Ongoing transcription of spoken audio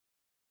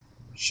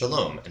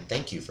Shalom, and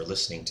thank you for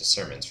listening to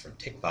sermons from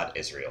Tikvat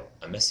Israel,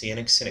 a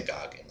Messianic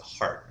synagogue in the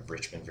heart of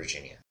Richmond,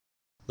 Virginia.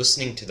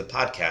 Listening to the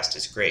podcast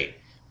is great,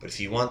 but if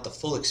you want the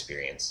full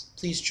experience,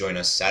 please join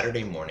us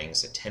Saturday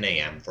mornings at 10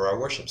 a.m. for our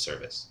worship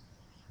service.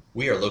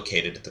 We are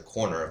located at the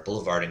corner of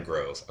Boulevard and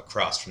Grove,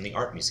 across from the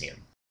Art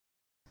Museum.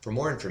 For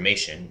more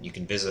information, you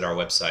can visit our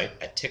website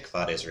at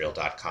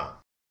tikvatisrael.com.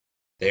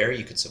 There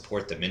you can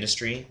support the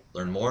ministry,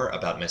 learn more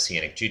about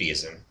Messianic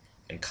Judaism,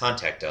 and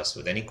contact us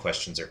with any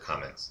questions or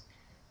comments.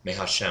 May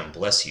Hashem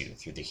bless you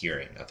through the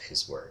hearing of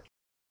His word.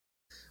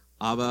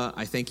 Abba,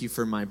 I thank you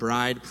for my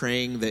bride,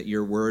 praying that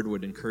your word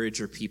would encourage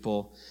your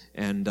people,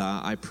 and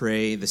I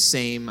pray the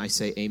same. I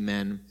say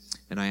amen,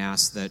 and I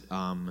ask that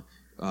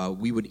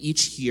we would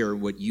each hear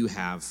what you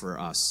have for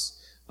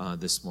us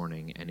this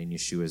morning, and in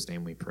Yeshua's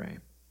name we pray.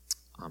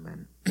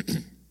 Amen.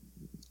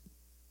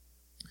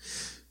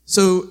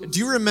 So, do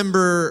you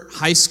remember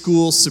high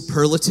school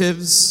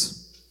superlatives?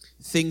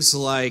 Things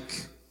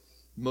like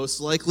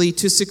most likely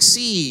to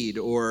succeed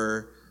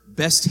or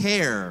best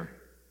hair.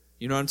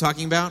 You know what I'm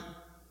talking about?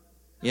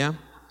 Yeah?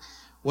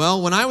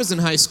 Well, when I was in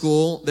high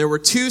school, there were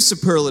two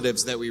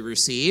superlatives that we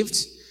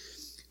received.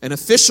 An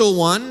official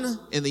one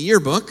in the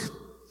yearbook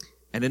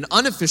and an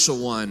unofficial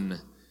one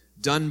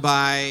done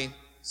by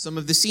some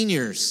of the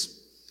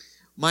seniors.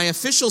 My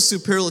official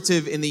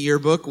superlative in the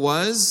yearbook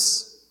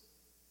was,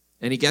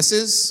 any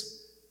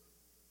guesses?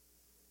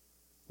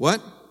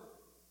 What?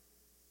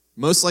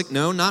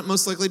 Not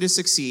most likely to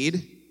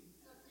succeed.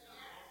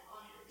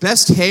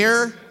 Best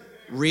hair?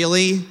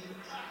 Really?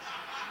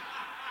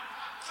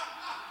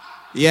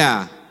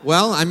 Yeah.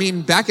 Well, I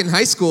mean, back in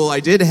high school,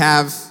 I did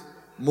have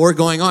more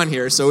going on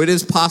here, so it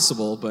is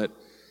possible, but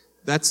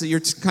you're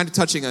kind of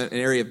touching an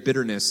area of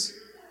bitterness.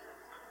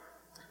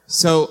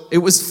 So it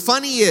was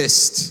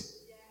funniest.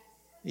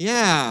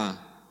 Yeah.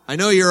 I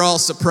know you're all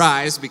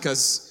surprised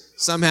because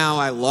somehow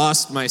I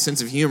lost my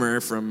sense of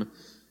humor from,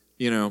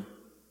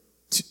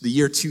 the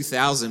year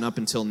 2000 up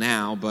until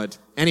now, but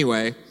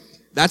anyway,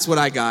 that's what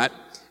I got.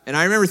 And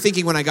I remember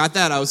thinking when I got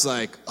that, I was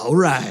like, all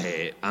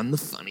right, I'm the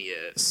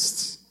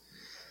funniest.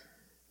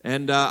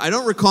 And I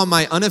don't recall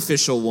my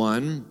unofficial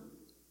one,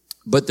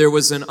 but there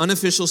was an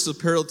unofficial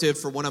superlative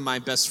for one of my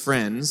best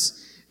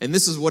friends, and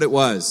this is what it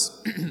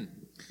was.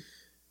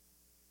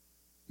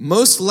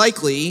 Most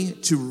likely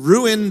to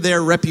ruin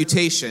their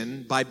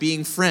reputation by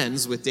being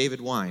friends with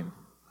David Wine.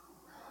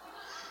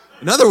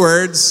 In other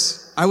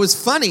words, I was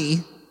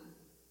funny,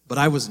 but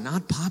I was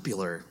not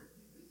popular.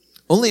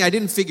 Only I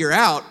didn't figure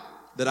out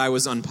that I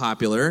was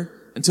unpopular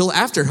until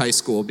after high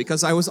school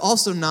because I was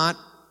also not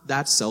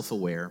that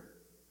self-aware.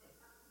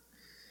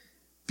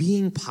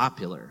 Being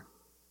popular,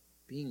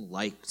 being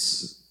liked,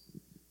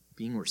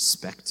 being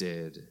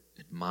respected,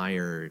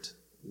 admired,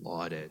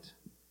 lauded.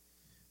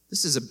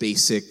 This is a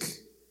basic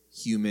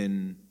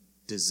human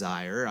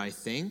desire, I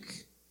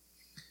think.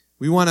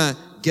 We want to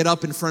get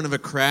up in front of a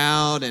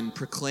crowd and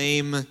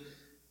proclaim,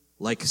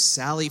 like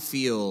Sally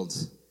Field,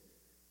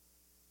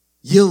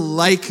 "You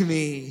like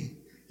me.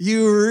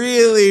 You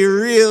really,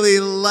 really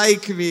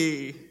like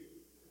me."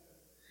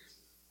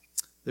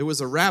 There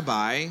was a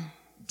rabbi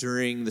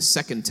during the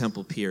Second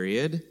Temple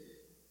period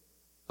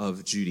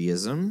of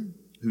Judaism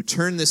who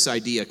turned this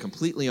idea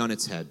completely on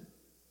its head.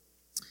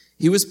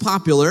 He was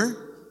popular,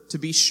 to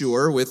be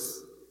sure,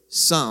 with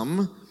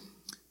some,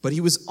 but he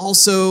was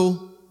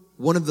also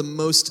one of the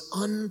most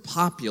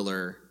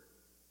unpopular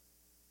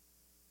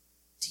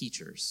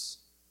teachers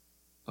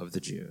of the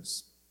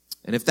Jews.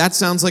 And if that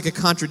sounds like a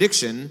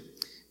contradiction,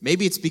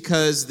 maybe it's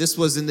because this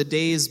was in the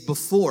days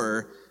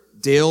before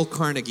Dale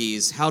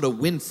Carnegie's How to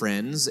Win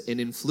Friends and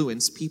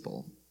Influence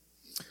People.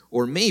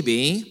 Or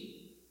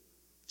maybe,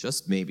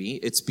 just maybe,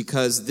 it's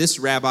because this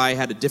rabbi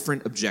had a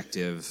different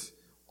objective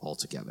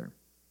altogether.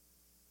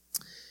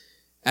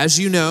 As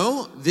you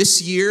know,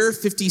 this year,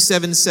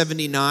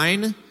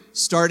 5779,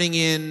 starting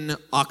in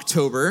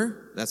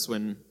October, that's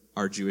when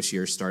our Jewish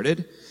year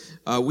started,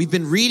 we've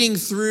been reading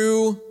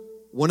through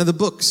one of the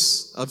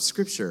books of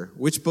Scripture.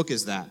 Which book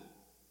is that?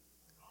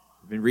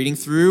 We've been reading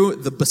through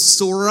the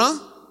Besorah,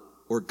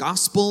 or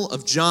Gospel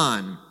of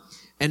John.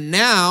 And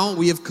now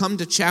we have come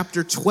to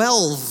chapter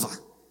 12.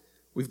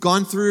 We've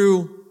gone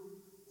through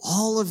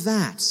all of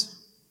that.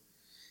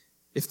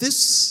 If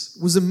this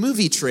was a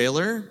movie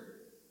trailer,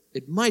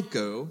 it might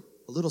go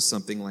a little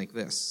something like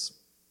this.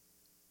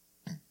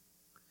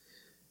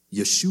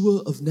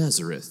 Yeshua of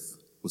Nazareth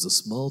was a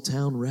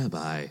small-town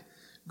rabbi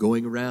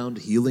going around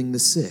healing the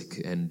sick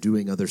and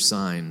doing other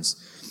signs.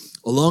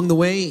 Along the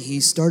way, he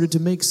started to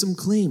make some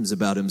claims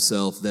about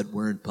himself that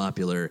weren't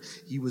popular.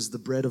 He was the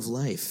bread of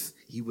life.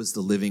 He was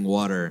the living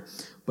water.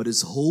 But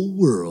his whole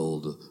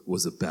world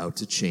was about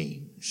to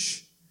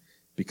change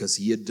because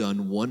he had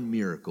done one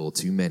miracle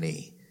too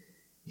many.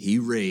 He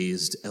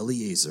raised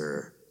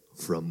Eliezer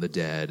from the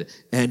dead,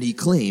 and he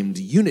claimed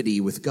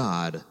unity with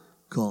God,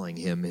 calling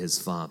him his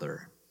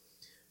father.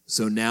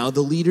 So now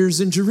the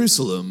leaders in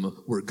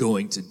Jerusalem were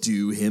going to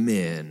do him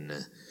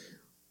in.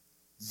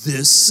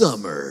 This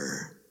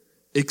summer,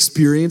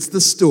 experience the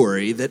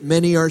story that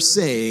many are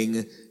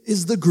saying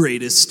is the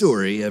greatest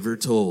story ever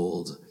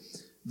told.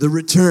 The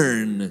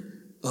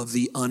Return of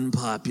the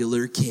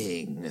Unpopular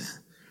King.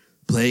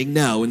 Playing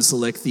now in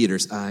select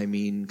theaters,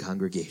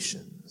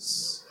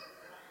 congregations.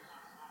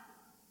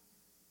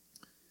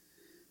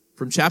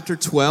 From chapter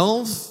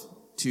 12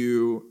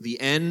 to the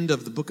end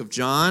of the book of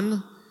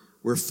John,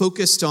 we're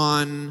focused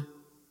on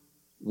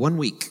 1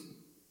 week,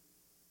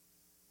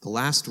 the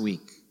last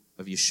week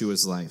of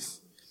Yeshua's life,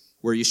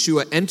 where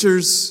Yeshua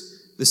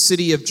enters the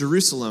city of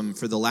Jerusalem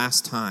for the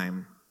last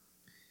time.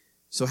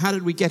 So how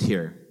did we get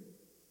here?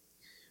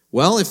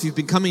 Well, if you've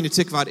been coming to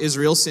Tikvat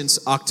Israel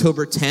since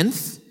October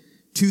 10th,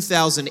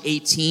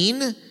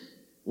 2018,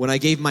 when I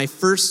gave my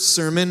first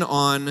sermon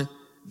on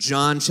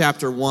John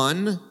chapter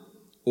 1,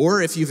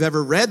 or if you've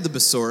ever read the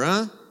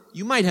Besorah,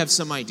 you might have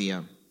some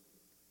idea.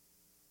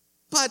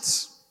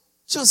 But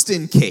just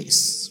in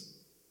case,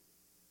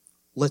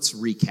 let's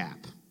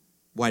recap.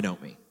 Why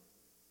don't we?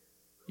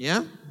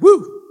 Yeah?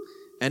 Woo!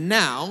 And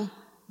now,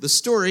 the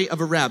story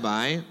of a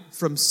rabbi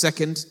from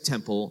Second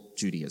Temple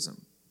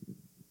Judaism.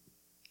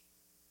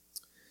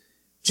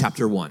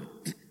 Chapter 1.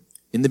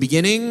 In the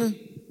beginning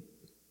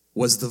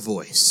was the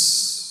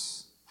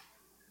voice.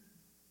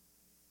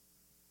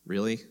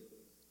 Really?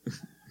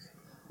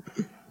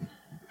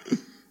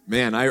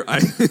 Man, I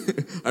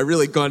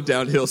really gone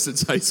downhill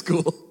since high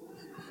school.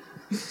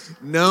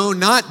 No,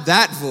 not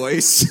that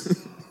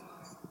voice.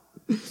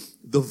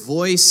 The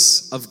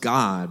voice of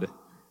God.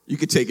 You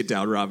could take it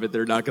down, Robin.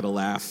 They're not going to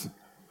laugh.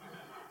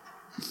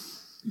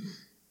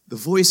 The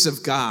voice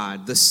of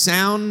God, the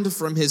sound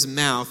from his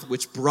mouth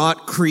which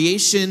brought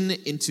creation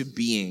into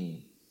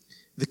being.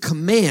 The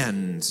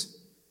command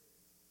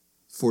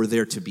for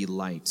there to be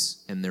light,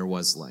 and there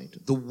was light.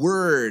 The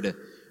word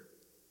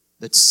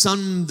that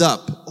summed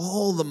up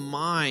all the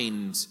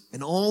mind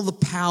and all the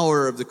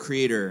power of the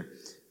Creator.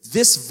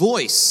 This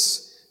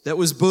voice that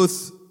was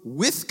both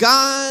with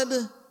God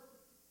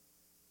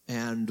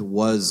and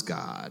was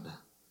God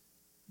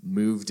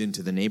moved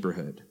into the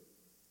neighborhood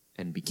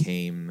and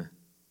became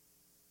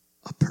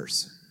a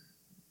person.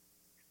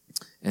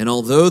 And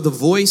although the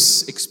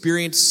voice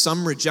experienced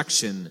some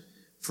rejection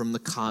from the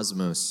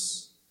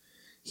cosmos,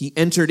 he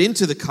entered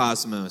into the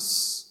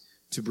cosmos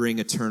to bring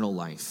eternal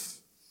life.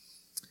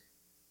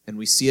 And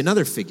we see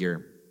another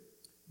figure,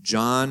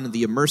 John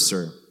the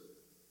Immerser.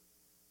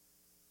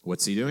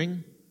 What's he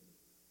doing?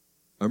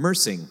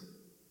 Immersing.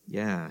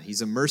 Yeah,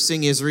 he's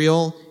immersing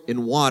Israel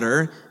in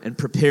water and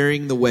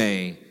preparing the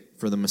way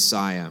for the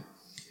Messiah.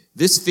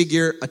 This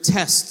figure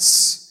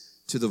attests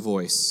to the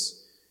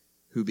voice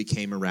who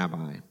became a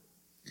rabbi,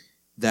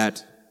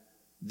 that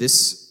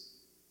this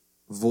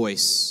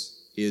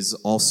voice is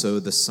also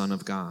the Son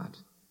of God,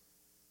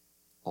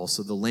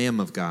 also the Lamb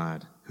of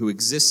God, who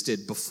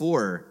existed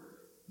before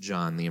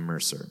John the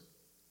Immerser.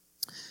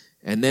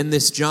 And then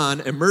this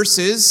John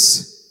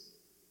immerses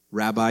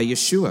Rabbi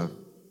Yeshua.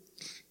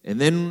 And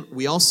then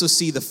we also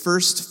see the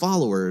first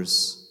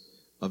followers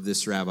of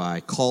this rabbi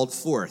called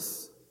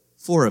forth,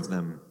 4 of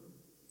them,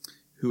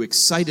 who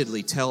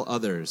excitedly tell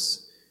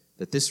others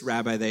that this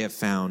rabbi they have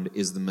found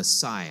is the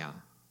Messiah,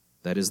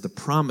 that is the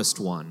promised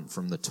one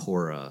from the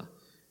Torah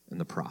and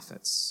the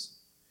prophets.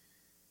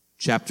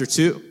 Chapter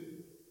 2.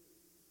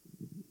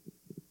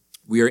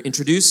 We are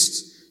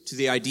introduced to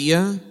the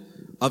idea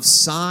of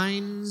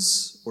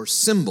signs or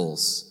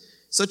symbols,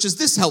 such as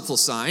this helpful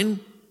sign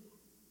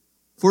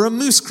for a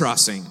moose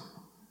crossing.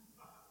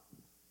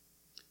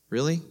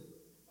 Really?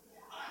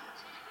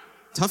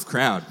 Tough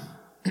crowd.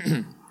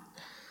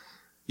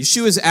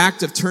 Yeshua's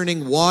act of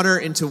turning water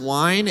into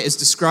wine is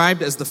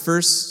described as the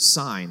first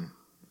sign.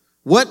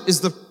 What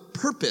is the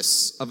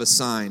purpose of a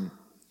sign?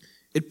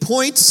 It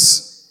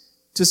points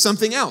to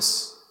something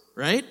else,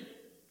 right?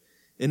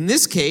 In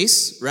this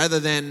case, rather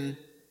than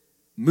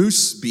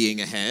moose being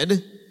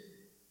ahead,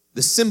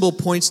 the symbol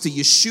points to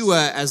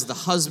Yeshua as the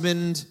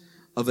husband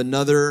of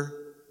another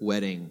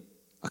wedding,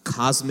 a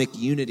cosmic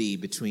unity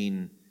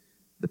between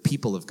the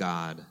people of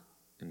God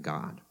and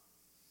God.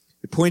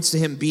 It points to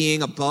him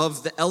being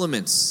above the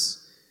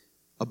elements,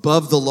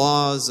 above the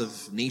laws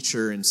of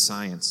nature and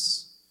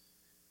science.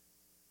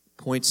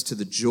 It points to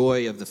the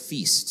joy of the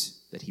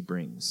feast that he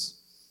brings.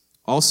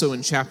 Also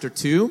in chapter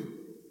 2,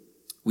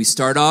 we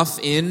start off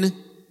in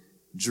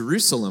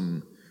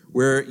Jerusalem,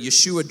 where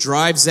Yeshua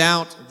drives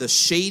out the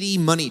shady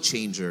money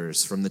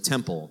changers from the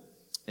temple.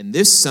 And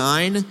this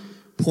sign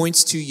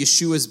points to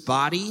Yeshua's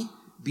body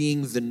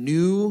being the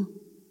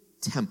new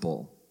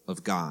temple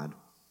of God.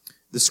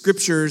 The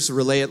scriptures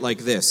relay it like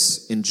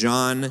this in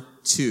John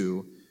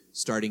 2,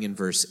 starting in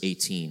verse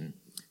 18.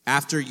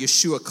 After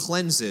Yeshua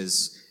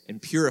cleanses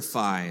and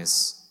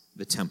purifies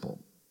the temple.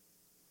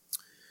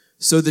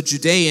 So the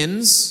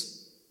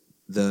Judeans,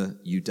 the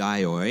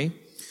Judaioi,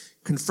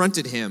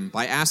 confronted him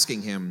by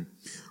asking him,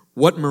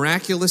 "What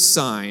miraculous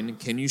sign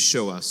can you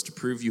show us to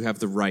prove you have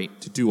the right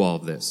to do all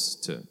of this,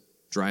 to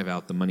drive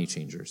out the money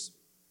changers?"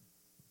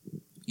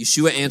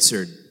 Yeshua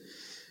answered,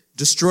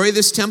 "Destroy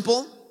this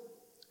temple,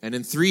 and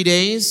in 3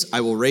 days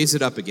I will raise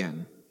it up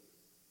again."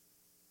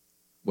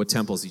 What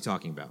temple is he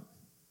talking about?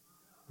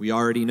 We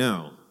already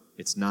know.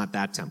 It's not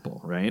that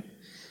temple, right?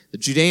 The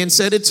Judean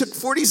said, it took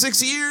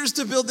 46 years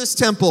to build this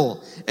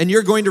temple, and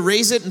you're going to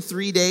raise it in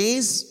 3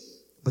 days?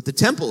 But the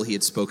temple he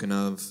had spoken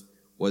of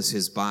was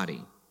his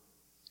body.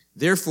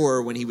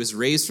 Therefore, when he was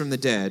raised from the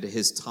dead,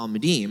 his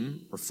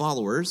Talmudim, or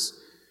followers,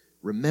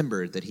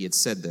 remembered that he had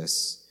said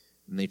this,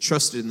 and they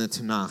trusted in the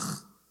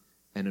Tanakh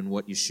and in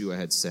what Yeshua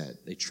had said.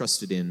 They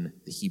trusted in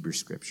the Hebrew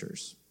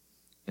Scriptures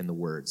and the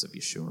words of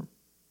Yeshua.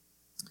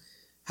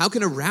 How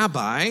can a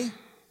rabbi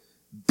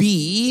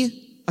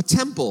be a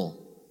temple?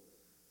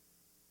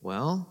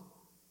 Well,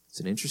 it's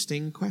an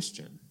interesting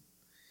question.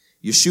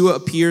 Yeshua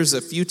appears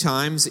a few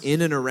times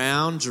in and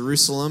around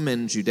Jerusalem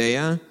and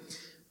Judea,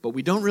 but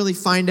we don't really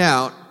find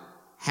out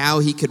how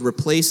he could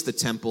replace the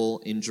temple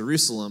in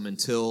Jerusalem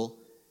until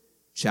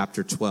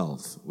chapter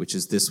 12, which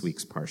is this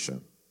week's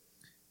Parsha,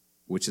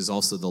 which is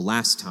also the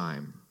last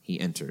time he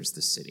enters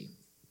the city.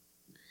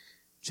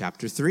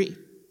 Chapter 3.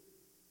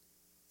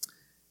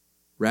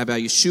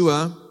 Rabbi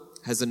Yeshua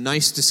has a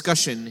nice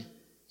discussion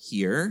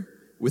here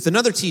with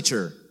another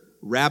teacher,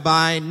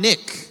 Rabbi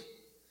Nick,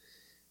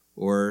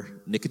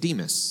 or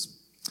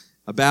Nicodemus,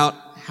 about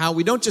how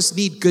we don't just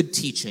need good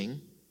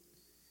teaching,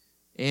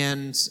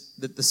 and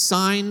that the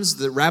signs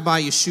that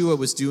Rabbi Yeshua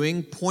was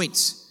doing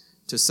point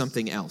to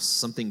something else,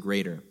 something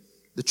greater.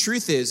 The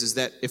truth is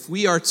that if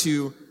we are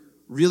to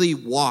really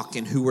walk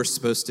in who we're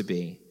supposed to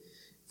be,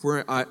 if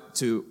we're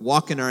to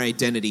walk in our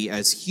identity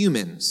as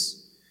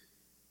humans,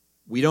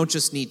 we don't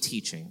just need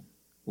teaching.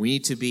 We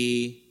need to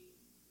be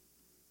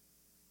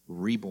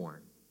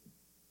reborn,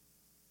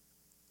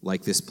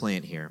 like this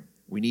plant here.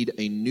 We need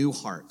a new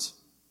heart.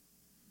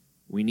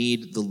 We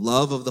need the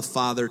love of the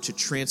Father to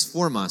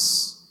transform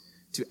us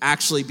to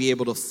actually be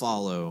able to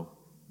follow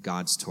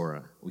God's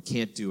Torah. We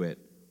can't do it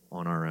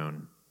on our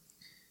own.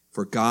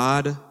 For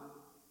God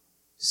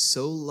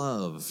so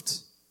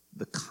loved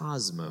the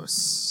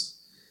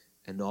cosmos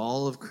and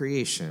all of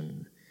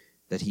creation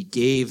that he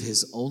gave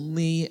his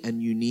only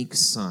and unique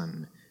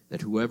Son,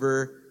 that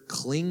whoever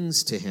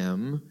clings to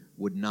him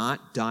would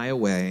not die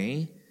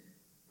away,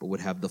 but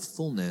would have the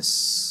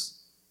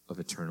fullness of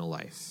eternal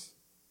life.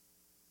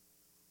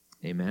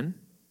 Amen?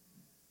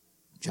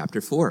 Chapter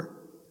 4.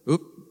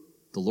 Oop,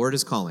 the Lord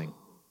is calling.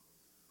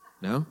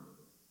 No?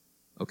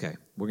 Okay,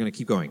 we're going to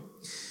keep going.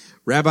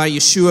 Rabbi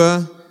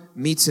Yeshua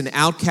meets an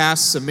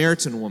outcast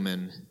Samaritan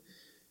woman,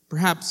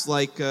 perhaps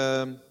like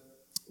an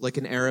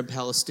Arab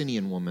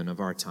Palestinian woman of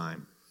our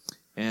time.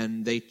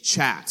 And they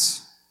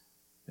chat.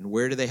 And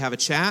where do they have a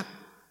chat?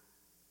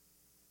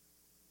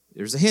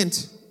 There's a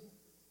hint.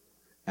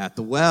 At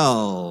the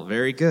well.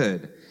 Very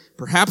good.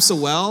 Perhaps a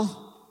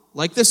well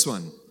like this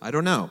one. I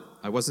don't know.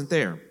 I wasn't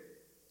there.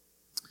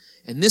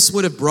 And this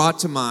would have brought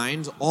to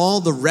mind all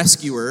the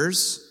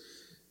rescuers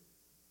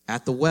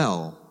at the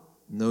well.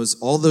 And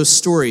all those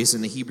stories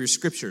in the Hebrew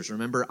Scriptures.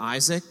 Remember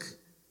Isaac?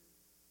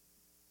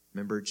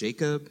 Remember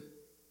Jacob?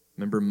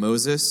 Remember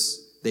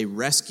Moses? They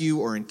rescue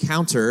or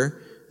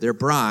encounter their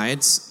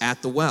brides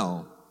at the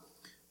well.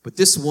 But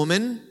this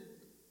woman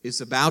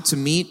is about to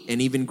meet an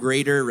even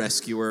greater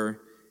rescuer,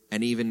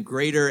 an even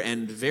greater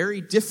and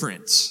very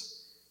different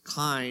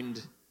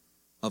kind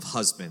of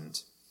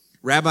husband.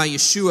 Rabbi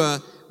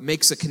Yeshua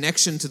makes a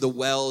connection to the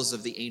wells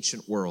of the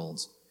ancient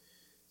world,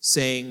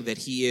 saying that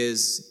he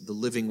is the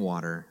living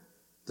water,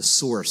 the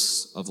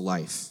source of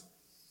life.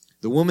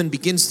 The woman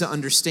begins to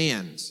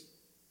understand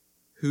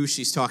who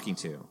she's talking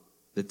to,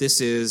 that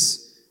this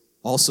is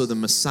also the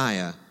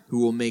Messiah who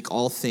will make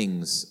all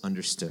things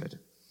understood.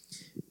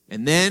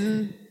 And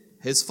then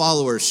his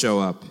followers show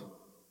up,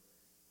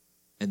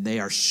 and they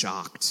are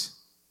shocked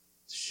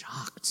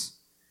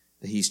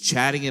that he's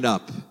chatting it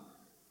up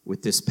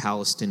with this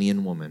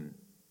Palestinian woman.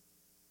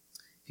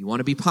 If you want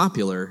to be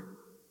popular,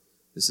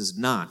 this is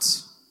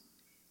not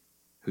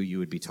who you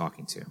would be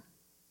talking to.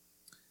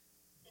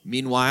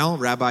 Meanwhile,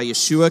 Rabbi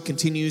Yeshua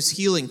continues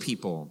healing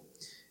people,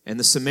 and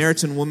the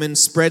Samaritan woman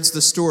spreads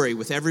the story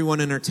with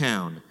everyone in her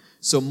town.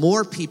 So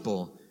more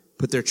people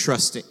put their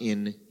trust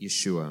in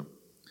Yeshua.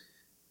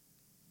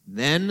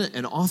 Then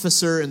an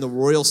officer in the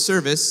royal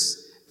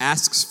service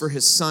asks for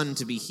his son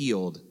to be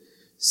healed,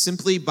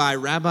 simply by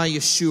Rabbi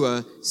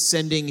Yeshua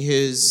sending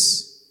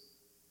his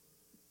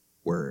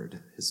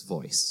word, his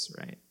voice,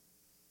 right?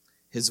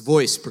 His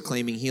voice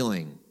proclaiming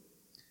healing.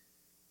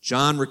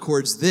 John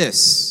records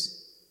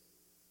this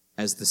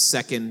as the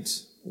second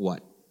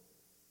what?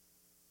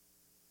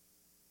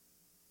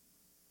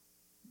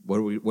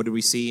 What do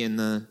we see at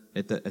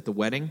the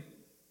wedding?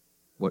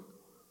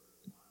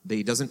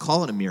 He doesn't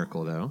call it a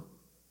miracle, though.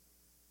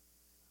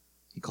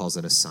 He calls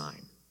it a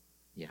sign.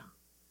 Yeah.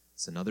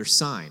 It's another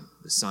sign.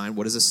 The sign,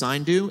 what does a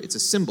sign do? It's a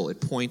symbol. It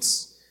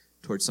points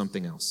towards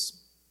something else.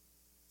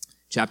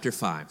 Chapter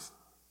 5.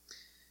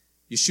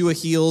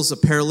 Yeshua heals a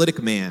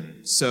paralytic man.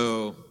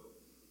 So,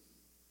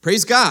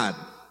 praise God.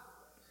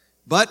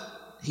 But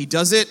he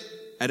does it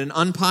at an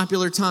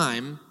unpopular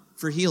time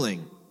for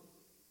healing.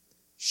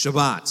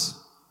 Shabbat.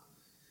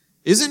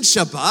 Isn't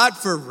Shabbat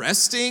for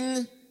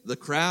resting? The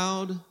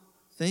crowd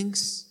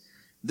thinks.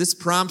 This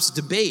prompts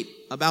debate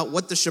about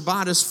what the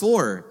Shabbat is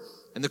for.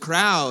 And the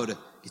crowd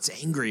gets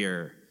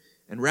angrier.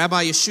 And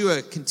Rabbi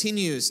Yeshua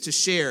continues to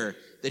share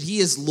that he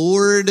is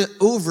Lord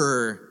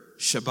over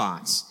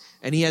Shabbat,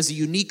 and he has a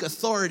unique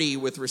authority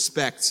with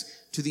respect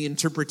to the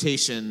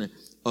interpretation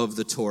of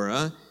the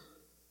Torah.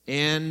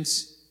 And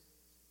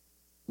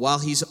while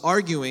he's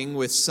arguing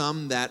with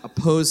some that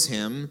oppose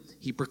him,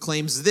 he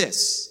proclaims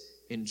this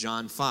in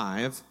John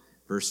 5,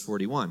 verse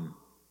 41.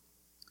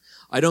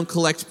 I don't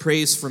collect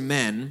praise from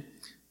men,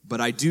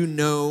 but I do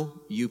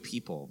know you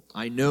people.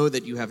 I know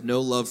that you have no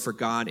love for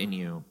God in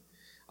you.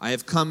 I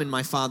have come in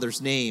my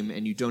Father's name,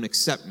 and you don't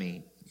accept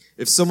me.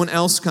 If someone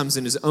else comes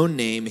in his own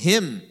name,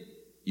 him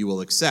you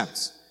will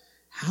accept.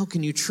 How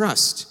can you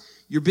trust?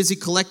 You're busy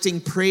collecting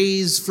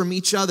praise from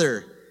each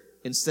other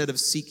instead of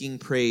seeking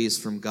praise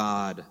from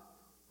God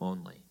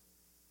only.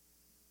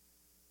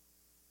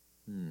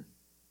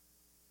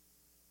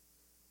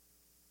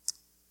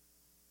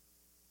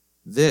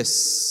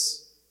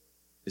 This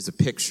is a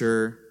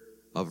picture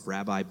of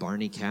Rabbi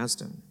Barney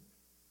Kasdan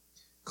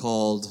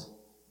called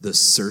the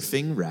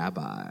Surfing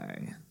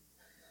Rabbi.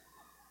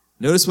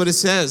 Notice what it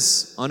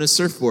says on his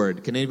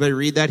surfboard. Can anybody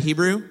read that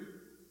Hebrew?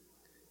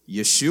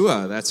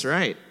 Yeshua, that's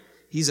right.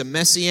 He's a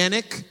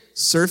messianic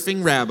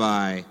surfing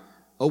rabbi,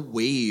 a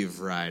wave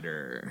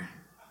rider.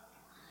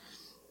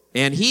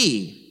 And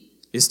he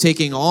is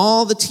taking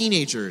all the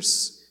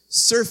teenagers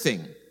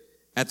surfing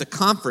at the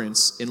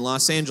conference in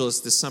Los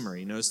Angeles this summer.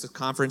 You notice the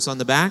conference on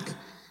the back?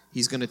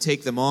 He's going to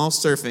take them all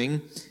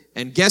surfing.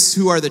 And guess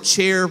who are the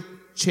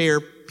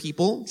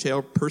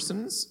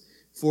chairpersons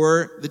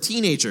for the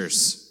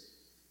teenagers?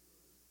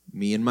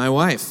 Me and my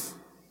wife.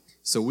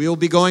 So we'll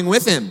be going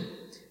with him.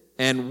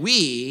 And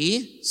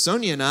we,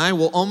 Sonia and I,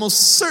 will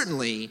almost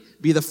certainly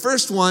be the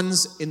first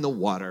ones in the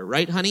water.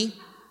 Right, honey?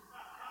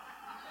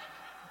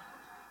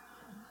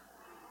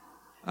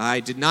 I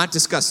did not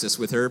discuss this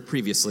with her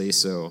previously,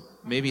 so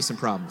maybe some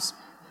problems.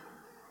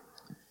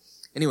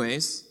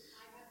 Anyways.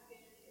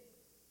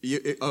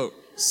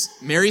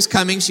 Mary's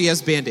coming. She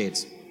has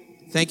Band-Aids.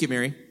 Thank you,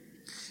 Mary.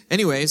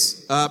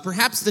 Anyways,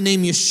 perhaps the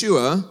name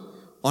Yeshua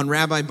on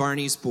Rabbi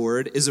Barney's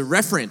board is a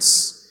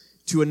reference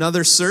to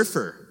another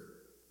surfer.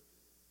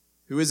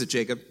 Who is it,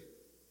 Jacob?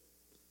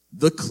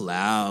 The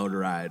Cloud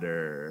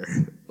Rider.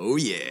 Oh,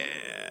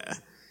 yeah.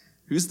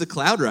 Who's the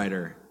Cloud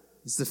Rider?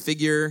 It's the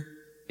figure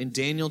in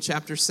Daniel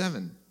chapter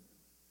 7,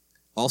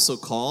 also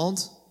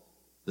called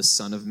the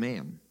Son of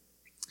Man.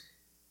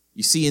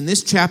 You see, in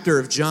this chapter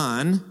of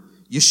John,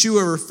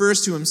 Yeshua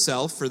refers to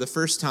himself for the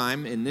first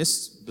time in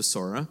this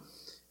Besorah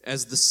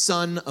as the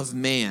Son of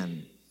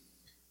Man.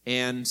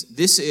 And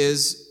this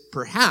is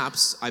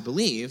perhaps, I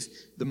believe,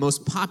 the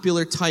most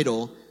popular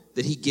title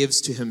that he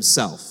gives to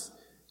himself.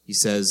 He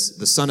says,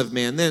 the Son of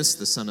Man this,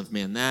 the Son of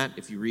Man that.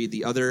 If you read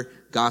the other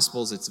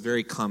Gospels, it's a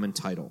very common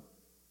title.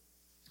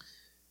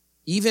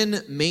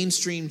 Even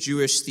mainstream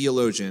Jewish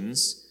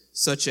theologians,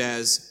 such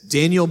as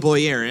Daniel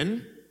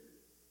Boyarin,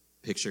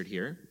 pictured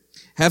here,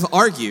 have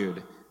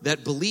argued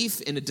that belief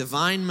in a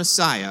divine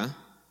Messiah,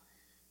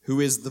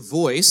 who is the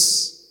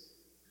voice,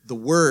 the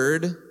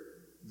word,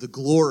 the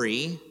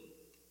glory,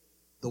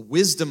 the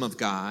wisdom of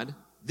God,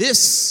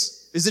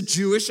 this is a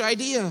Jewish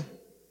idea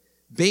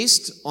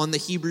based on the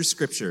Hebrew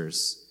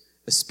Scriptures,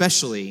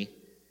 especially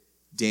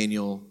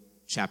Daniel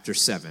chapter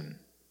 7,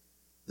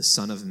 the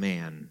Son of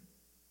Man,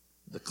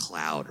 the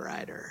Cloud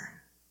Rider.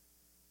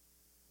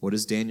 What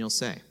does Daniel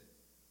say?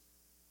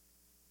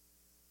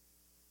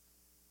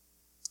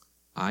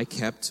 I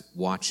kept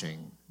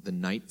watching the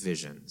night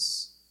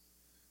visions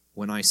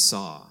when I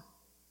saw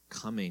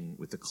coming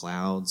with the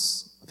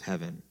clouds of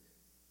heaven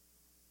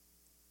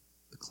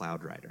the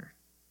Cloud Rider,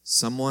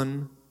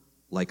 someone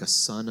like a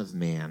son of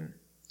man.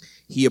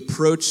 He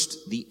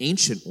approached the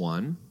Ancient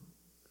One.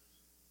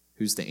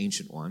 Who's the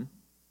Ancient One?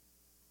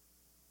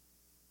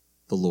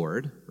 The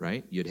Lord,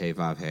 right? Yud He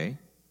Vav He.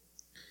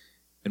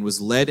 And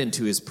was led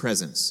into his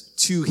presence.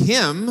 To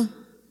him,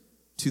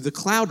 to the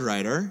Cloud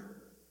Rider,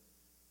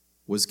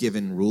 was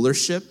given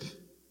rulership,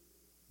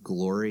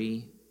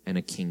 glory, and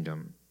a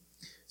kingdom,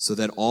 so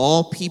that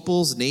all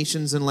peoples,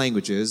 nations, and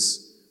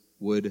languages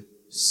would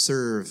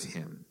serve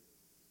him.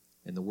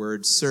 And the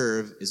word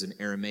serve is an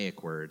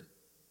Aramaic word,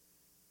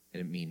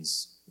 and it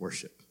means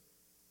worship.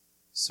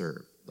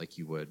 Serve, like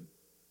you would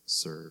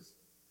serve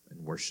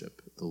and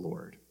worship the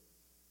Lord.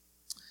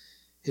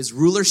 His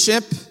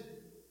rulership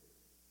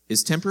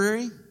is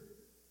temporary?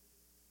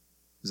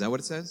 Is that what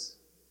it says?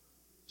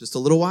 Just a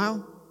little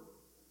while?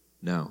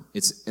 No,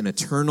 it's an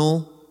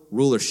eternal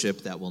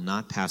rulership that will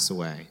not pass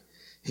away.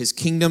 His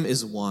kingdom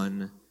is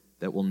one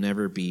that will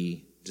never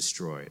be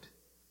destroyed.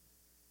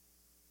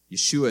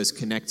 Yeshua is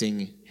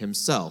connecting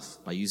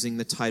himself by using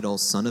the title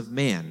Son of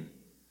Man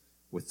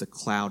with the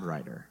Cloud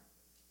Rider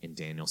in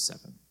Daniel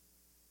 7.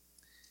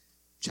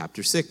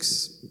 Chapter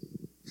 6.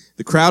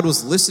 The crowd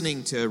was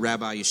listening to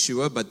Rabbi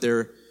Yeshua, but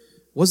there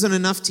wasn't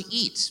enough to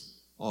eat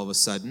all of a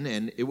sudden,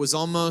 and it was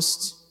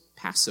almost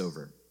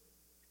Passover.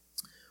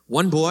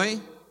 One boy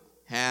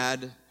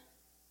had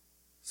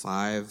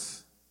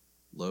 5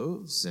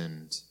 loaves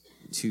and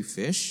 2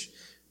 fish,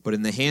 but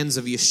in the hands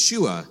of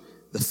Yeshua,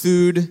 the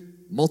food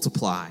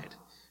multiplied.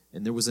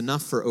 and there was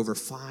enough for over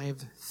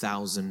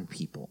 5,000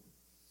 people.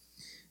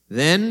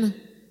 Then,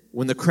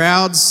 when the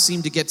crowds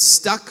seemed to get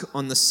stuck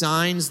on the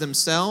signs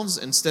themselves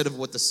instead of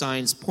what the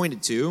signs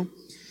pointed to,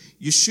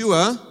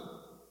 Yeshua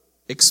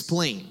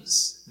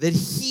explains that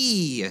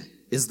he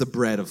is the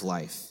bread of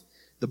life,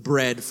 the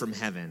bread from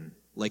heaven,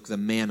 like the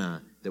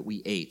manna that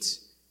we ate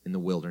in the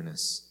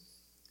wilderness.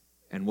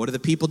 And what do the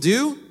people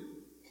do?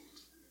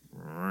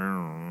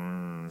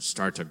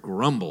 Start to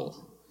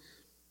grumble.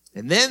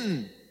 And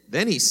then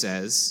he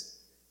says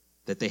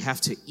that they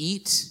have to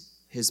eat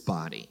his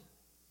body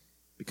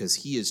because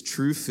he is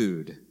true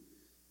food.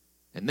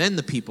 And then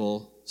the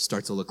people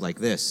start to look like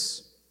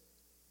this.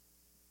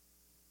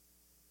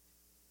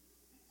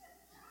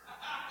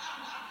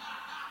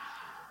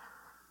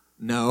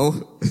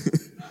 No.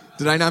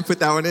 Did I not put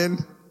that one in?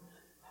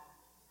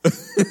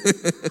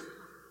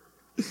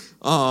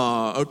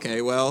 Oh,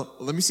 okay. Well,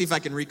 let me see if I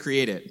can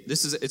recreate it.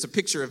 It's a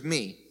picture of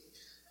me.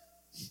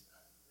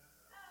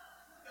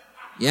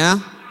 Yeah?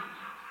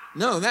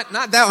 No,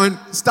 not that one.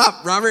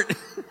 Stop, Robert.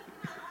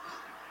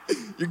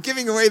 You're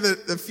giving away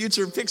the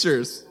future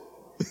pictures.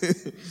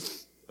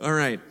 All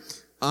right.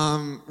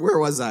 Where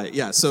was I?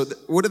 Yeah, so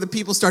what do the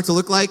people start to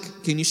look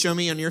like? Can you show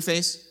me on your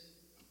face?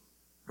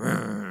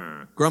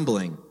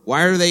 Grumbling.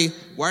 Why are they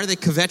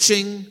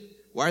kvetching?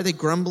 Why are they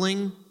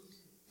grumbling?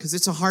 Because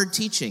it's a hard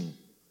teaching.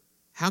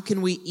 How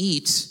can we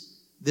eat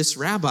this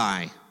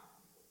rabbi?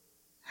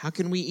 How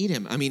can we eat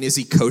him? I mean, is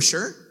he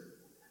kosher?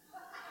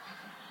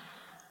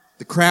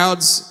 The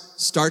crowds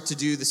start to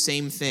do the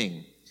same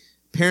thing.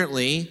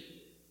 Apparently,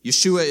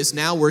 Yeshua is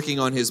now working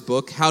on his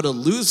book, How to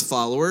Lose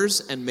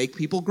Followers and Make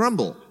People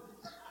Grumble.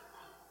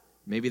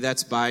 Maybe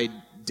that's by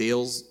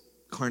Dale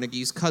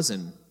Carnegie's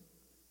cousin,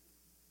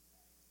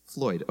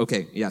 Floyd.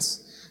 Okay,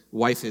 yes.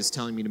 Wife is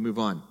telling me to move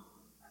on.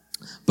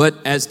 But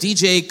as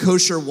DJ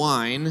Kosher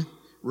Wine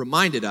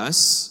reminded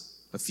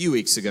us a few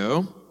weeks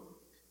ago, do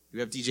we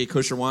have DJ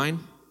Kosher Wine?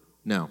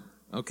 No.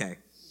 Okay.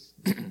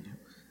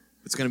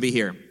 It's going to be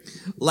here.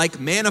 Like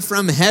manna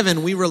from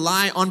heaven, we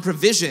rely on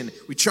provision.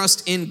 We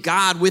trust in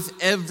God with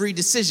every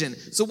decision.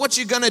 So what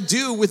you going to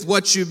do with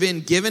what you've been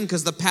given?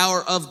 Because the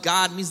power of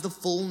God means the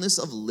fullness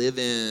of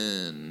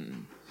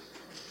living.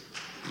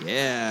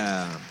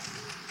 Yeah.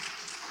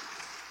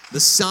 The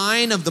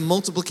sign of the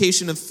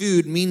multiplication of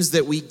food means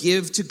that we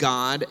give to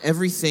God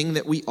everything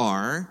that we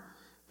are,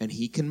 and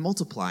he can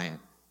multiply it.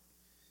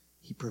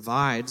 He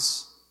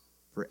provides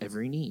for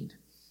every need.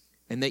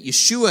 And that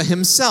Yeshua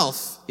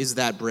himself is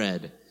that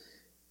bread.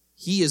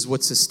 He is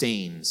what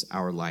sustains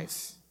our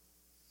life.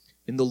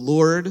 In the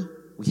Lord,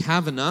 we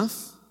have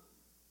enough,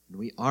 and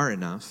we are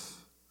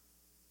enough,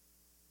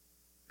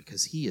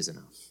 because he is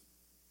enough.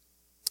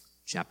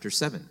 Chapter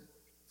 7.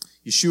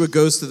 Yeshua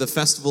goes to the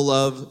festival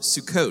of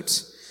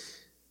Sukkot,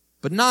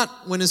 but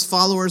not when his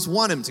followers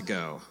want him to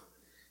go.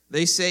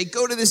 They say,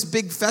 go to this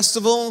big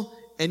festival,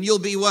 and you'll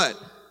be what?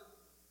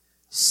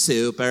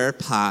 Super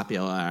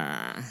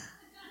popular.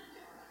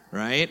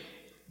 Right?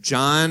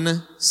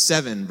 John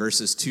 7,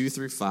 verses 2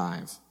 through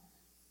 5.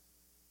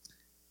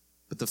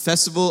 But the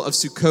festival of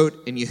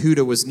Sukkot in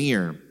Yehuda was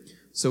near.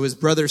 So his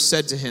brothers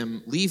said to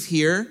him, leave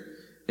here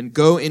and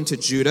go into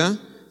Judah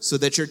so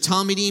that your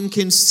Talmidim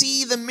can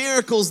see the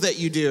miracles that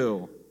you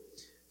do.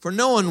 For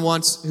no one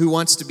who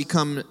wants to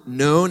become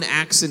known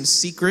acts in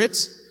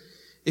secret.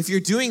 If you're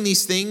doing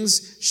these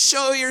things,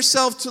 show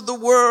yourself to the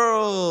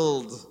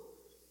world.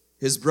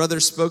 His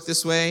brothers spoke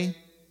this way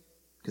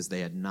because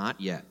they had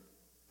not yet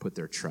put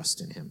their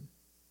trust in him.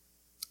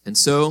 And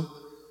so,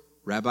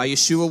 Rabbi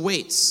Yeshua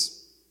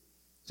waits.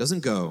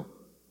 Doesn't go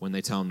when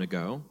they tell him to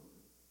go.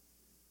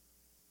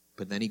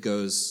 But then he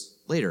goes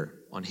later,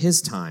 on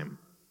his time.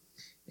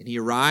 And he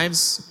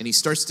arrives, and he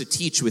starts to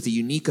teach with a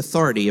unique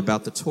authority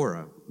about the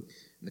Torah.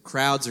 And the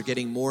crowds are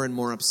getting more and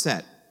more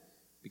upset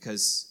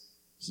because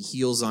he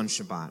heals on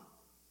Shabbat.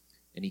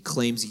 And he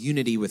claims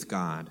unity with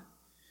God.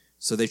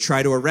 So they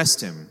try to arrest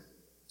him.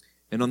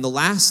 And on the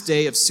last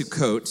day of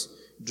Sukkot,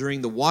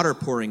 during the water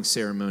pouring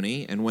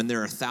ceremony, and when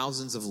there are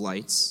thousands of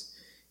lights,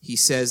 he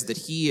says that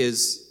he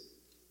is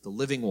the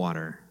living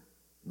water,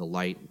 the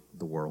light of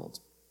the world.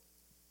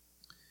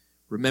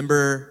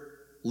 Remember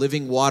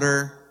Living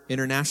Water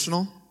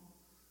International?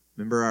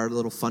 Remember our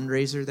little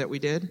fundraiser that we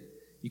did?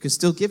 You can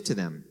still give to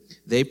them.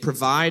 They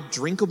provide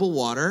drinkable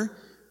water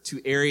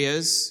to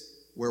areas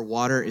where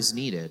water is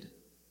needed.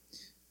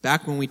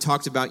 Back when we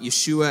talked about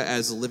Yeshua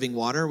as a living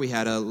water, we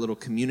had a little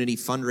community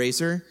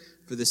fundraiser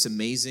for this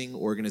amazing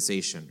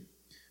organization,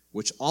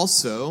 which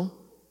also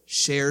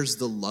shares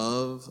the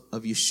love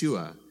of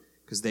Yeshua,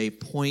 because they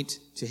point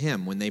to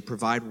him. When they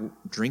provide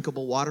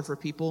drinkable water for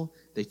people,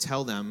 they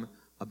tell them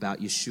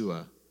about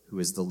Yeshua, who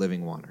is the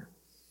living water.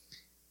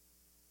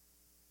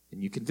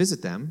 And you can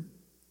visit them,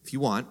 if you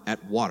want,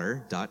 at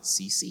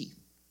water.cc.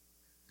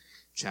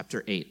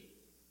 Chapter 8.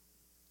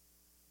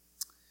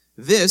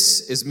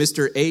 This is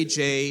Mr.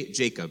 A.J.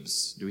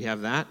 Jacobs. Do we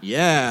have that?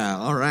 Yeah,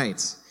 all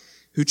right.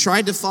 Who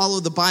tried to follow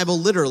the Bible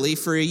literally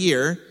for a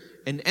year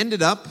and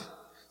ended up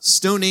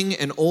stoning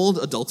an old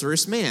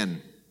adulterous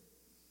man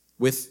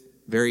with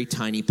very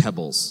tiny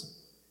pebbles.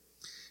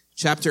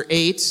 Chapter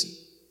 8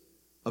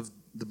 of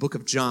the book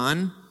of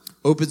John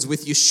opens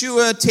with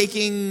Yeshua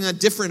taking a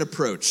different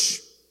approach,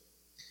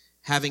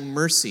 having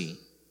mercy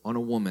on a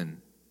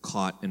woman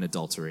caught in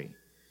adultery.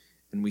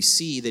 And we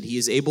see that he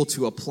is able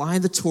to apply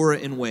the Torah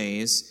in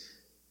ways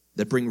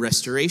that bring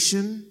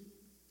restoration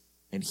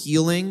and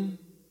healing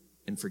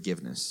and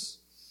forgiveness.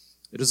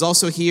 It is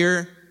also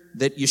here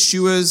that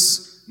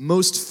Yeshua's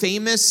most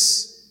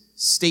famous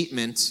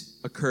statement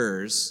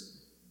occurs,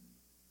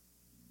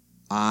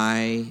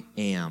 I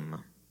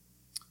am.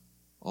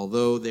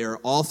 Although they're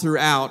all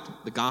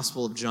throughout the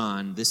Gospel of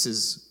John, this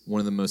is one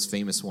of the most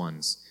famous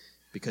ones.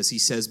 Because he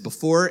says,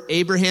 before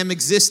Abraham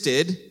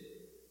existed,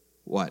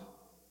 what?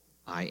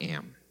 I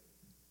am.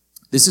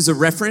 This is a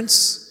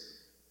reference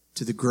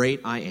to the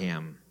great I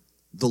am,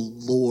 the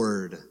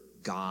Lord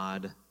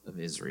God of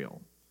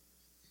Israel,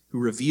 who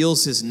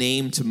reveals his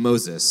name to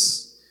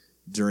Moses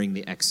during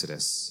the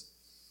Exodus.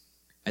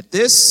 At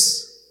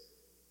this,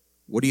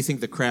 what do you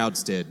think the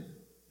crowds did?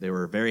 They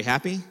were very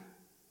happy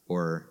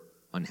or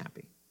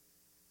unhappy?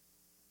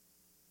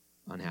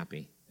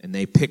 Unhappy. And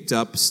they picked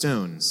up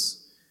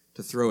stones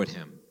to throw at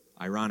him,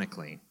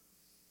 ironically.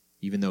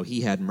 Even though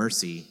he had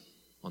mercy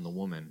on the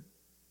woman,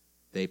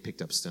 they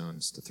picked up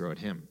stones to throw at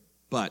him.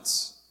 But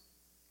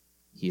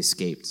he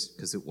escaped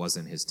because it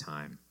wasn't his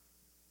time.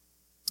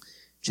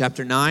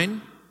 Chapter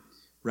 9,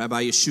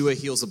 Rabbi Yeshua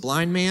heals a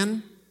blind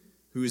man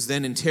who is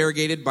then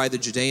interrogated by the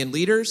Judean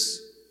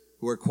leaders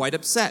who are quite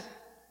upset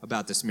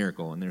about this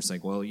miracle. And they're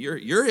like, well,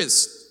 you're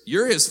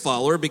his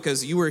follower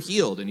because you were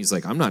healed. And he's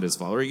like, I'm not his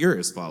follower, you're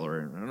his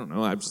follower. I don't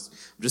know, I'm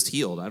just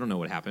healed. I don't know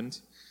what happened.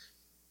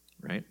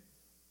 Right?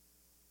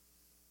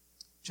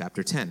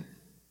 Chapter 10.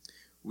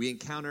 We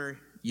encounter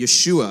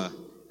Yeshua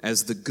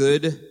as the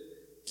good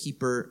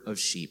keeper of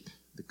sheep,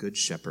 the good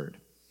shepherd.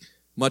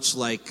 Much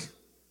like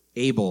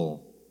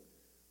Abel,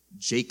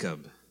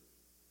 Jacob,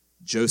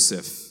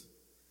 Joseph,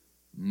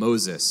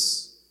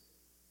 Moses,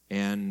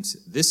 and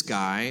this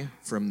guy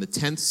from the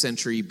 10th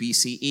century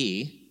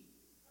BCE,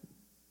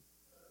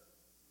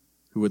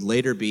 who would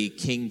later be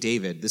King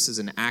David. This is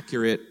an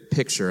accurate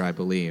picture, I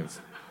believe.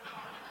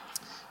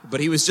 But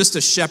he was just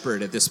a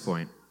shepherd at this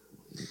point.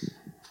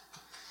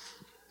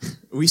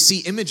 We see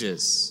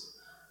images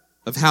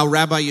of how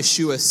Rabbi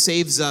Yeshua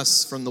saves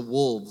us from the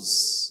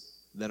wolves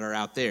that are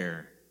out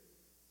there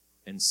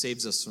and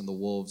saves us from the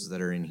wolves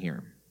that are in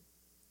here.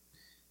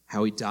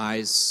 How he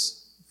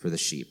dies for the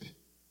sheep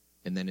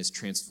and then is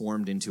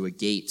transformed into a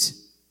gate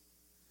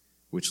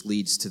which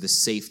leads to the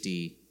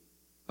safety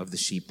of the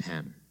sheep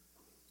pen.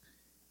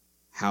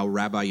 How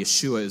Rabbi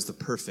Yeshua is the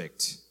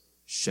perfect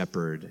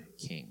shepherd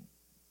king.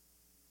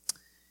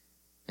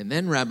 And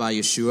then Rabbi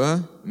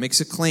Yeshua makes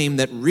a claim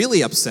that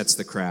really upsets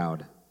the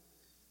crowd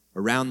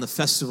around the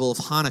festival of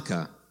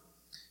Hanukkah,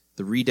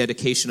 the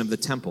rededication of the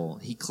temple.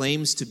 He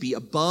claims to be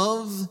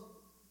above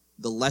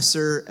the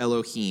lesser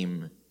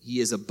Elohim. He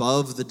is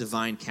above the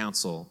divine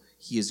council.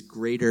 He is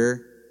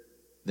greater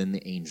than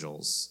the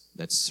angels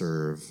that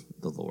serve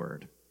the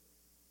Lord.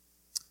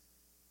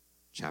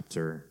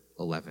 Chapter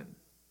 11.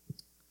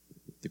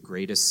 The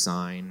greatest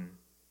sign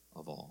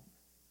of all.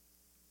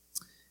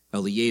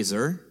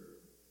 Eliezer,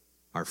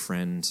 our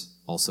friend,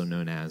 also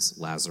known as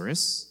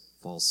Lazarus,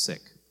 falls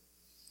sick.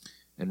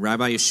 And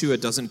Rabbi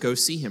Yeshua doesn't go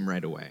see him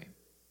right away.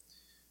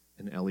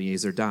 And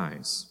Eliezer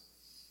dies.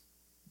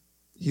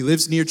 He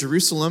lives near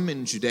Jerusalem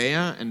in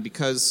Judea, and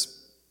because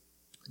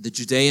the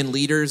Judean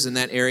leaders in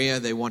that area,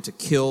 they want to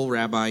kill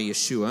Rabbi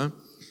Yeshua,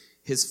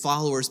 his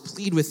followers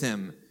plead with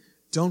him,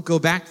 don't go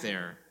back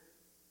there.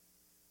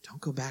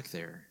 Don't go back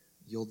there.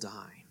 You'll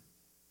die.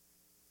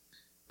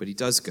 But he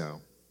does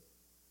go.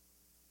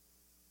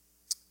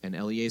 And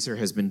Eliezer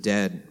has been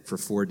dead for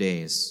 4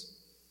 days.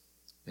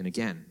 And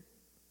again,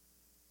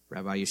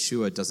 Rabbi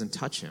Yeshua doesn't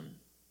touch him.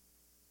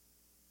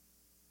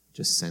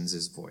 Just sends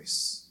his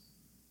voice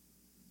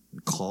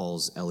and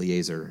calls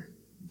Eliezer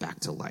back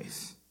to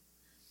life.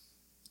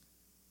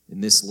 In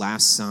this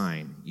last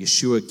sign,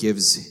 Yeshua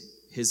gives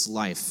his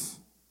life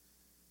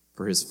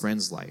for his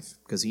friend's life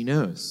because he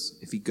knows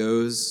if he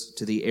goes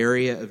to the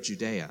area of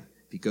Judea,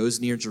 if he goes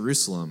near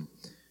Jerusalem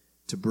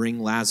to bring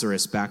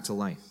Lazarus back to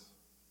life,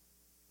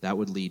 that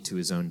would lead to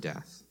his own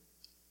death.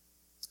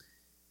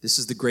 This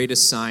is the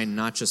greatest sign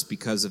not just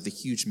because of the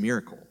huge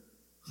miracle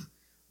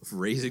of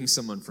raising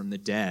someone from the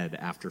dead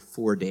after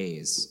 4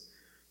 days,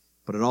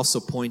 but it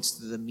also points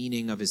to the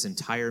meaning of his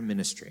entire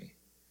ministry.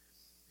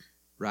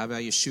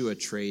 Rabbi Yeshua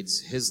trades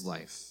his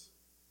life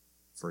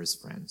for his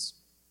friends.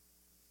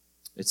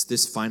 It's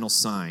this final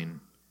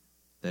sign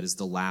that is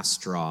the last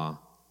straw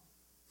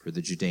for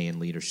the Judean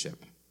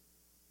leadership.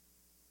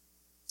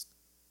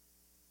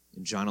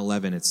 In John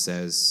 11, it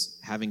says,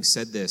 having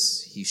said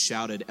this, he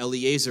shouted,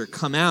 Eliezer,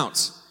 come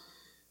out.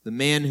 The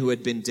man who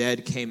had been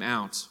dead came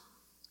out,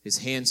 his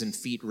hands and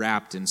feet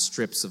wrapped in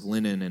strips of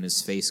linen and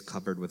his face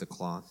covered with a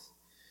cloth.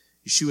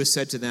 Yeshua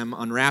said to them,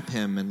 unwrap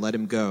him and let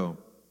him go.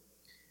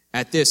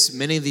 At this,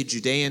 many of the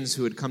Judeans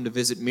who had come to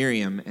visit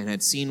Miriam and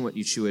had seen what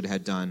Yeshua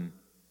had done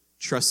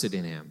trusted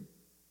in him.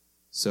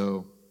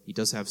 So he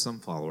does have some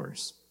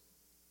followers.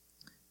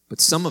 But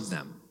some of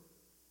them,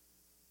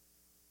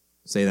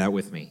 say that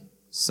with me,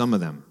 some of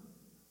them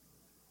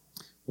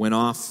went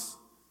off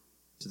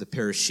to the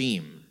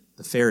Parashim,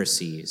 the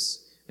Pharisees,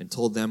 and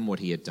told them what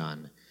he had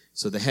done.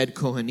 So the head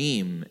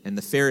Kohanim and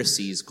the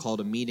Pharisees called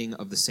a meeting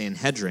of the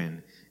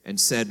Sanhedrin and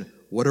said,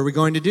 "What are we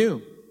going to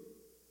do?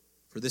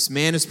 For this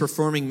man is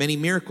performing many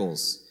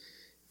miracles.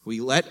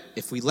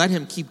 If we let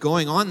him keep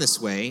going on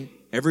this way,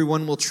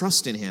 everyone will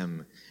trust in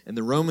him, and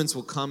the Romans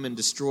will come and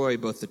destroy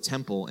both the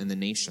temple and the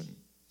nation."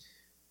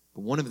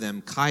 But one of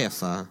them,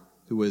 Caiaphas,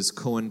 who was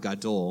Kohen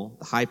Gadol,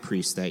 the high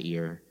priest that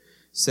year,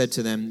 said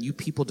to them, "You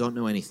people don't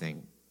know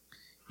anything.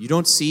 You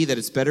don't see that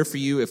it's better for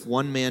you if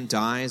one man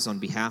dies on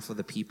behalf of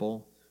the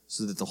people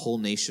so that the whole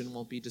nation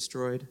won't be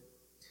destroyed?"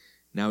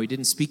 Now he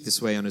didn't speak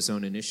this way on his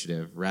own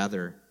initiative.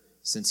 Rather,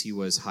 since he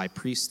was high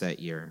priest that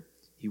year,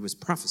 he was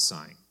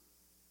prophesying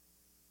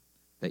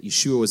that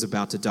Yeshua was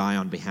about to die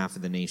on behalf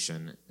of the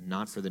nation,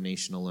 not for the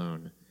nation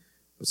alone,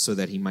 but so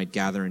that he might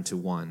gather into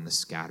one the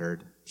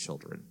scattered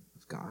children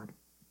of God.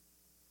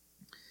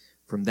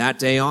 From that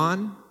day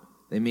on,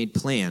 they made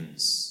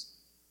plans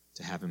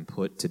to have him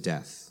put to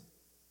death.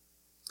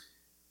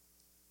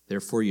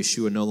 Therefore,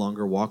 Yeshua no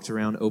longer walked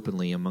around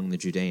openly among the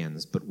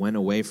Judeans, but went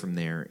away from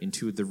there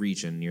into the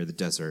region near the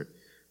desert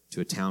to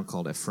a town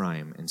called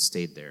Ephraim and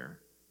stayed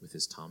there with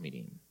his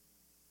Talmidim.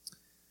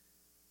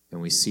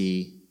 And we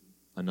see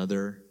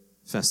another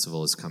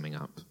festival is coming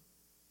up.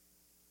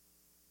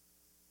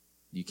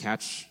 You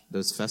catch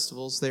those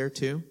festivals there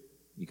too?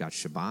 You got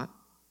Shabbat.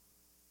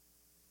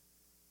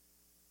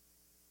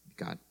 You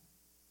got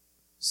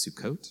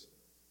Sukkot.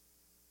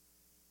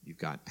 You've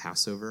got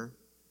Passover.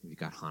 You've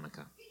got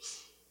Hanukkah.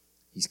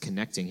 He's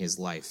connecting his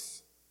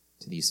life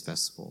to these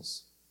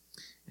festivals.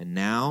 And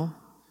now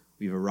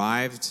we've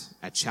arrived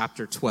at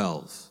chapter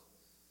 12,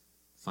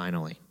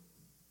 finally.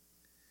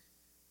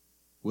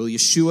 Will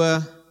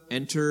Yeshua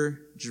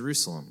enter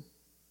Jerusalem?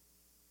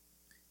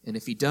 And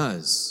if he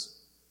does,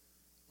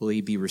 will he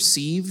be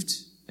received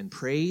and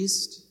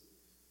praised,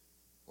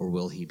 or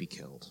will he be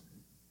killed?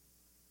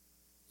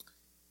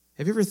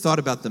 Have you ever thought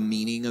about the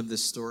meaning of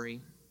this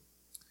story?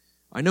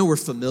 I know we're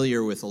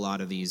familiar with a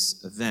lot of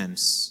these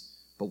events,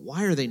 but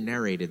why are they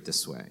narrated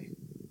this way?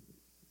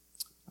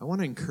 I want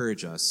to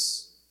encourage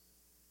us,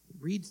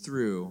 read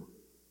through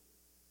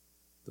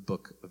the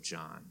book of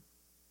John.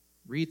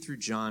 Read through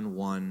John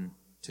 1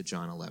 to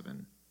John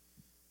 11.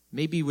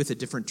 Maybe with a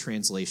different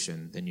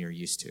translation than you're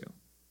used to.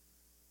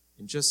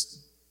 And just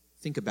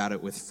think about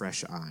it with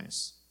fresh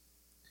eyes.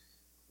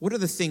 What are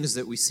the things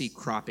that we see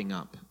cropping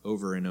up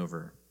over and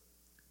over?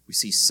 We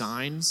see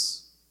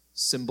signs,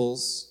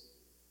 symbols,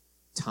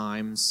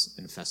 times,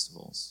 and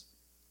festivals.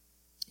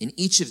 In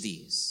each of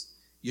these,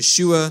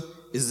 Yeshua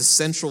is the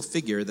central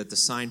figure that the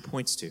sign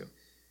points to.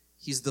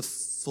 He's the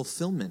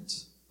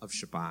fulfillment of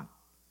Shabbat,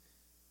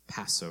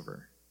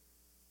 Passover,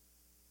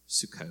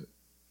 Sukkot,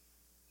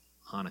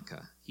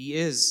 Hanukkah. He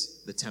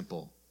is the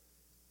temple,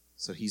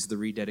 so he's the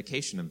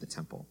rededication of the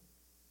temple.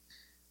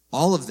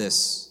 All of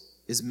this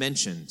is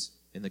mentioned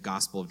in the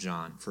Gospel of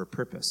John for a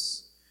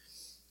purpose.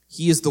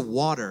 He is the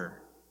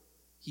water.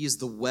 He is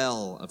the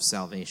well of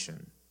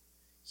salvation.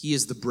 He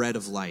is the bread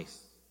of life.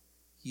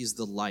 He is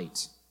the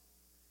light.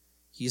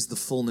 He is the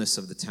fullness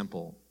of the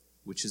temple,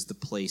 which is the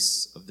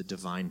place of the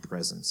divine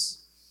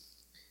presence.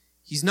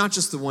 He's not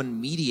just the one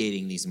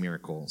mediating these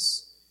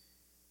miracles.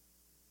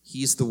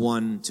 He's the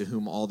one to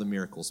whom all the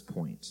miracles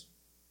point.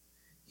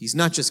 He's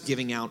not just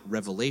giving out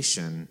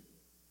revelation.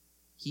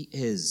 He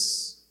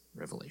is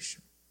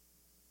revelation.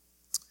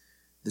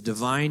 The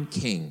divine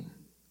King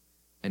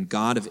and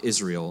God of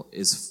Israel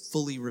is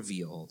fully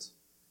revealed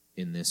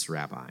in this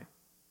rabbi.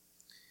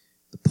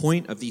 The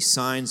point of these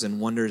signs and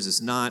wonders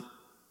is not,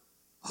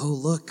 oh,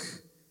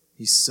 look,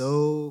 he's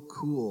so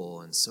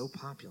cool and so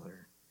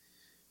popular,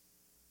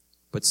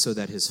 but so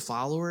that his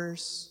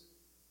followers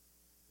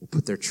will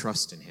put their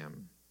trust in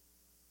him,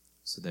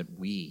 so that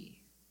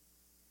we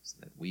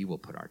will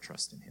put our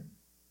trust in him.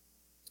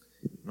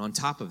 And on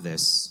top of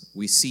this,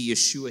 we see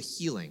Yeshua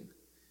healing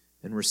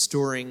and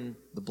restoring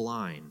the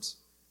blind,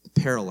 the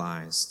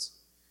paralyzed,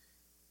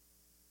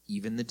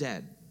 even the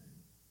dead.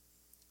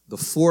 The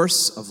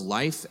force of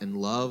life and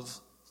love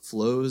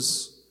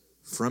flows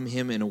from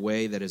him in a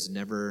way that has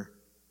never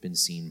been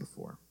seen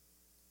before.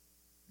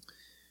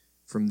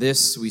 From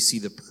this, we see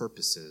the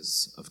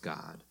purposes of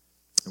God,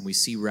 and we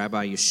see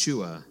Rabbi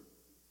Yeshua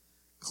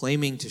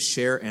claiming to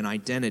share an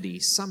identity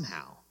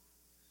somehow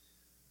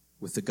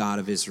with the God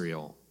of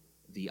Israel,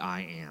 the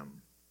I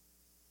Am,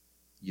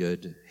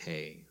 Yud,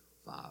 He,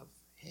 Vav,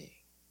 He.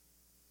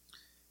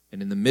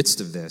 And in the midst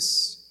of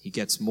this, he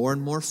gets more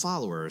and more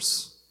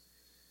followers,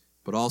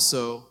 but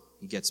also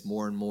he gets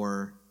more and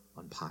more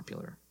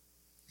unpopular.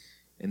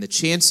 And the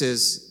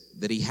chances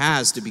that he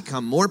has to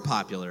become more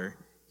popular,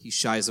 he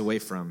shies away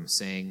from,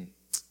 saying,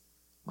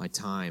 my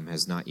time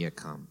has not yet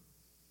come.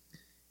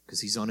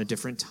 Because he's on a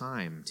different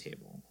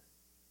timetable.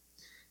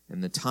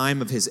 And the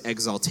time of his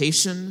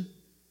exaltation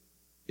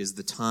is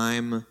the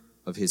time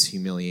of his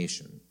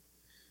humiliation.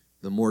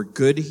 The more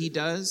good he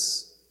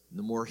does,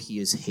 the more he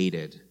is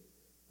hated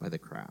by the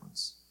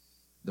crowds.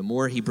 The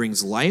more he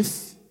brings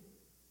life,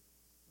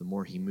 the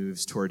more he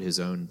moves toward his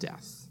own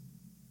death.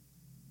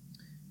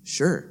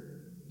 Sure,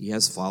 he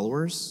has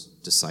followers,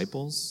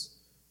 disciples,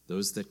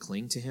 those that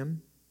cling to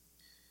him.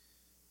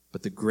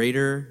 But the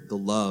greater the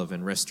love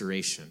and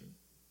restoration,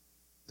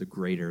 the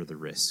greater the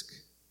risk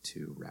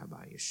to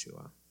Rabbi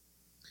Yeshua.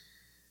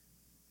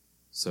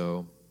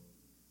 So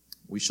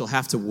we shall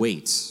have to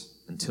wait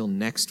until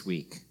next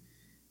week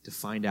to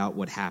find out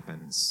what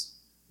happens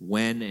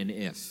when and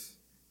if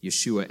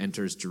Yeshua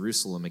enters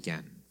Jerusalem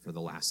again for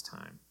the last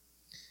time.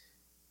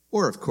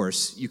 Or, of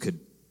course, you could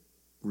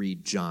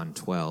read John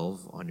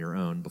 12 on your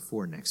own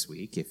before next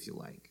week, if you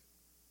like.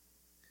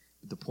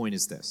 But the point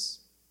is this.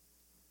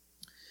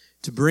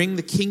 To bring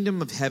the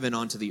kingdom of heaven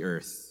onto the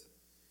earth,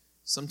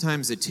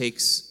 sometimes it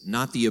takes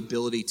not the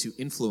ability to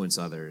influence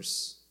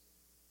others,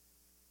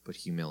 but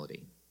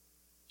humility.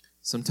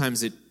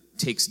 Sometimes it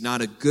takes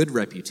not a good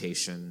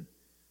reputation,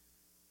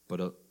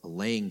 but a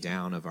laying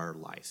down of our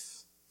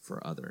life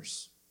for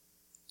others.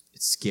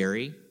 It's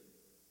scary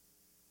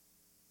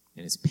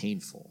and it's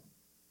painful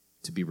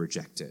to be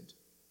rejected,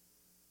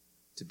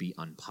 to be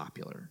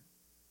unpopular.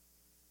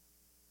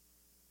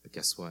 But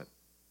guess what?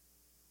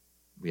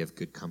 We have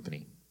good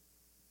company.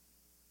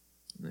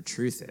 And the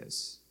truth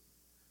is,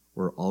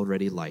 we're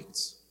already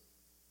liked,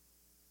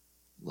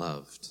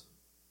 loved,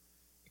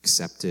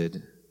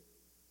 accepted,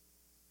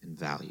 and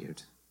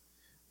valued.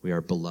 We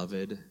are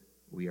beloved.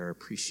 We are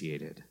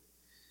appreciated.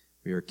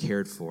 We are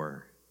cared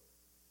for.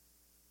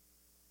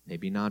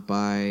 Maybe not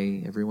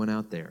by everyone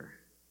out there,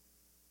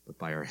 but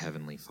by our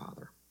Heavenly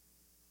Father.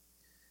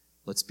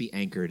 Let's be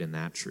anchored in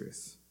that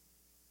truth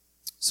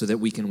so that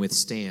we can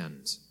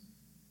withstand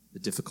the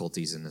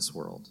difficulties in this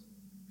world,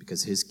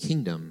 because his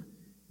kingdom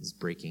is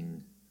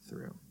breaking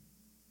through.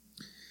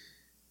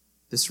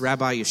 This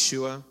Rabbi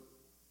Yeshua,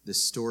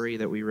 this story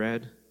that we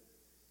read,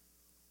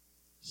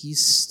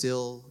 he's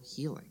still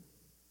healing.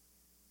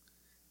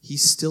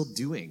 He's still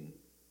doing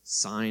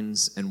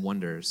signs and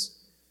wonders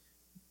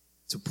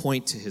to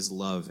point to his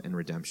love and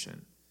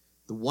redemption.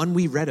 The one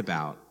we read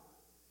about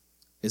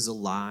is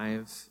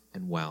alive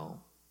and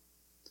well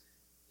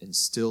and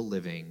still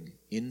living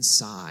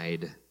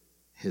inside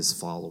his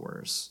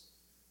followers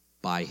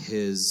by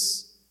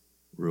his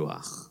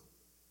Ruach.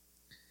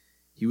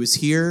 He was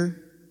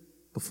here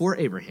before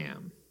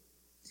Abraham.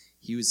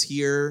 He was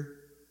here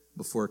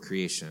before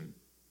creation.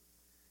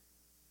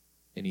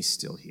 And he's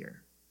still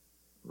here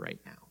right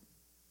now.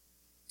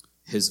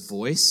 His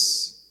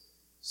voice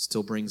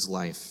still brings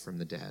life from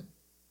the dead.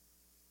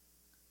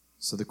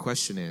 So the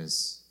question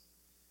is,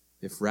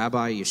 if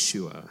Rabbi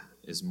Yeshua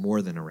is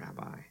more than a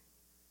rabbi,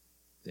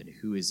 then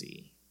who is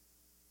he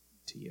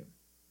to you?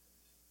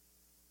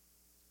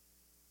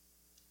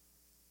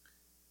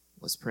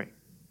 Let's pray.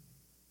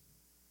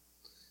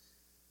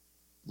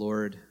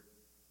 Lord,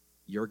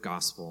 your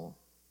gospel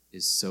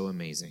is so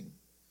amazing.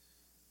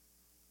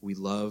 We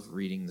love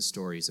reading the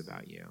stories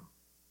about you.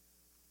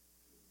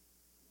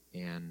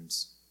 And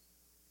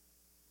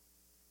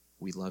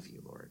we love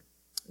you, Lord.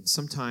 And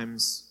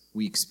sometimes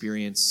we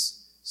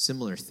experience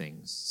similar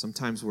things.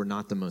 Sometimes we're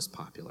not the most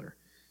popular.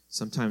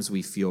 Sometimes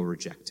we feel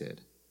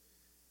rejected.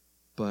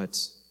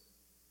 But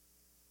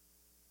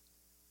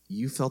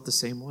you felt the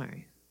same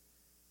way.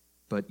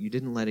 But you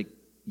didn't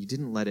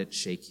let it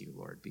shake you,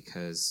 Lord,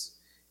 because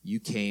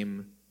you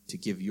came to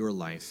give your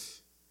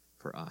life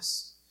for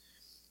us.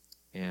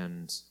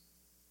 And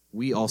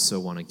we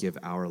also want to give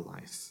our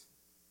life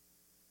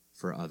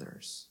for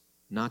others,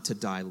 not to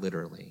die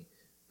literally,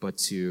 but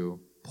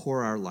to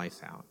pour our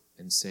life out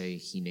and say,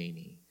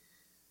 Hineni.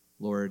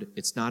 Lord,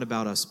 it's not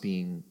about us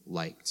being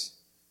liked,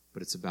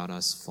 but it's about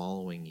us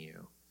following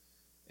you.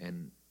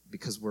 And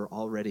because we're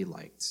already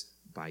liked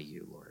by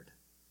you, Lord.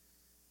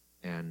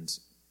 And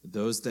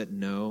those that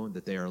know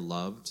that they are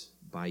loved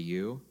by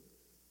you,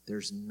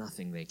 there's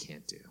nothing they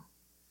can't do.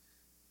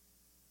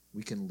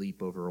 We can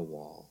leap over a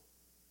wall.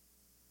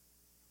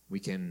 We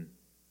can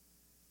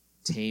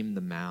tame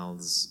the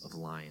mouths of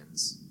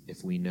lions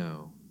if we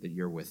know that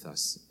you're with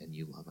us and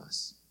you love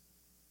us.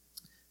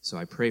 So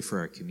I pray for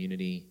our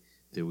community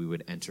that we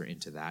would enter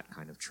into that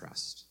kind of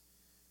trust.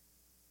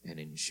 And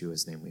in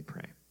Yeshua's name we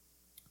pray.